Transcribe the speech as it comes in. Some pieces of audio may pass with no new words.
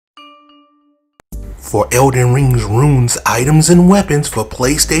for Elden Ring's runes, items, and weapons for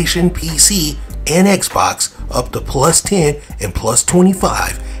PlayStation, PC, and Xbox up to +10 and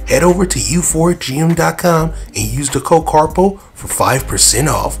 +25. Head over to u4gm.com and use the code Karpo for 5%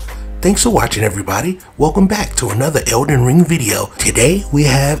 off. Thanks for watching, everybody. Welcome back to another Elden Ring video. Today we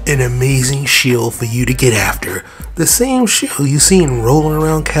have an amazing shield for you to get after. The same shield you seen rolling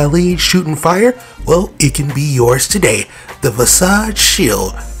around Khalid shooting fire, well, it can be yours today. The Visage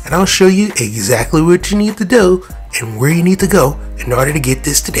Shield. And I'll show you exactly what you need to do and where you need to go in order to get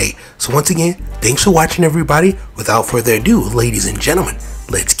this today. So once again, thanks for watching, everybody. Without further ado, ladies and gentlemen,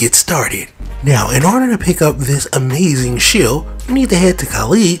 let's get started. Now, in order to pick up this amazing shield, you need to head to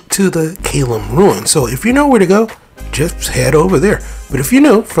Khalid to the a.k.a. ruin. So if you know where to go, just head over there. But if you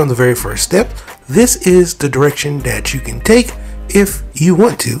know from the very first step, this is the direction that you can take if you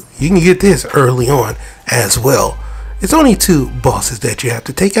want to. You can get this early on as well. It's only 2 bosses that you have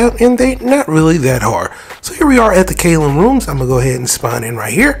to take out, and they're not really that hard. So here we are at the a.k.a. rooms. I'm going to go ahead and spawn in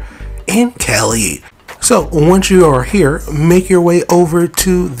right here in Khalid. So once you are here, make your way over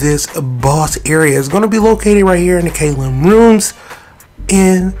to this boss area. It's going to be located right here in the a.k.a. rooms.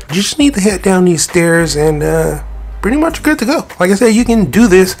 And you just need to head down these stairs and pretty much good to go. Like I said, you can do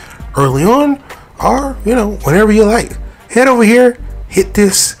this early on or, whenever you like. Head over here, hit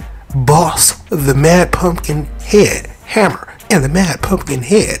this boss, the Mad Pumpkin Head Hammer and the Mad Pumpkin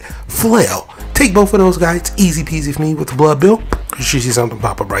Head Flail. Take both of those guys, easy peasy for me with the blood bill. You should see something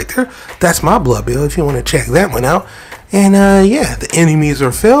pop up right there. That's my blood bill if you want to check that one out. And yeah, the enemies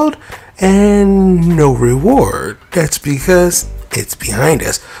are felled and no reward. That's because it's behind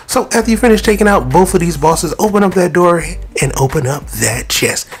us. So after you finish taking out both of these bosses, open up that door and open up that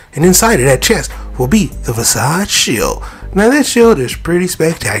chest. And inside of that chest will be the Visage Shield. Now this shield is pretty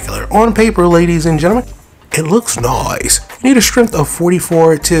spectacular. On paper, ladies and gentlemen, it looks nice. You need a strength of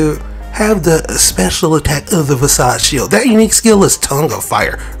 44 to have the special attack of the Visage Shield. That unique skill is Tongue of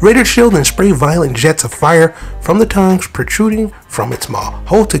Fire. Rated shield and spray violent jets of fire from the tongues protruding from its maw.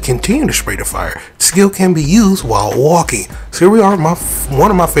 Hold to continue to spray the fire. The skill can be used while walking. So here we are,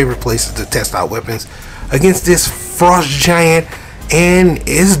 one of my favorite places to test out weapons against this frost giant, and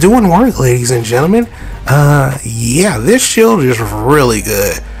it's doing work, ladies and gentlemen. Yeah, this shield is really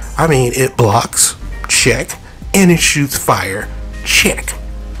good. I mean, it blocks, check, and it shoots fire, check.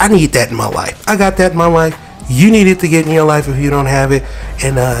 I need that in my life. I got that in my life. You need it to get in your life if you don't have it.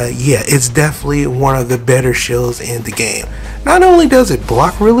 And yeah, it's definitely one of the better shields in the game. Not only does it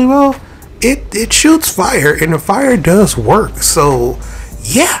block really well, it shoots fire, and the fire does work. So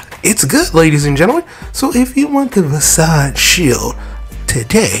yeah, it's good, ladies and gentlemen. So if you want the Visage Shield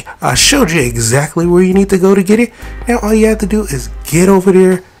today, I showed you exactly where you need to go to get it. Now all you have to do is get over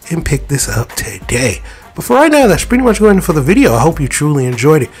there and pick this up today. But for right now, that's pretty much going for the video. I hope you truly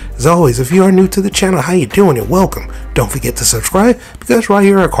enjoyed it. As always, if you are new to the channel, how you doing and welcome. Don't forget to subscribe, because right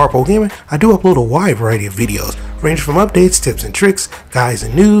here at Karpo Gaming, I do upload a wide variety of videos, ranging from updates, tips and tricks, guides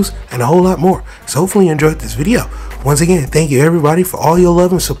and news, and a whole lot more. So hopefully you enjoyed this video. Once again, thank you everybody for all your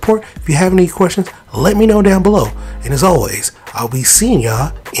love and support. If you have any questions, let me know down below. And as always, I'll be seeing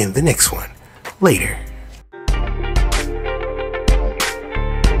y'all in the next one. Later.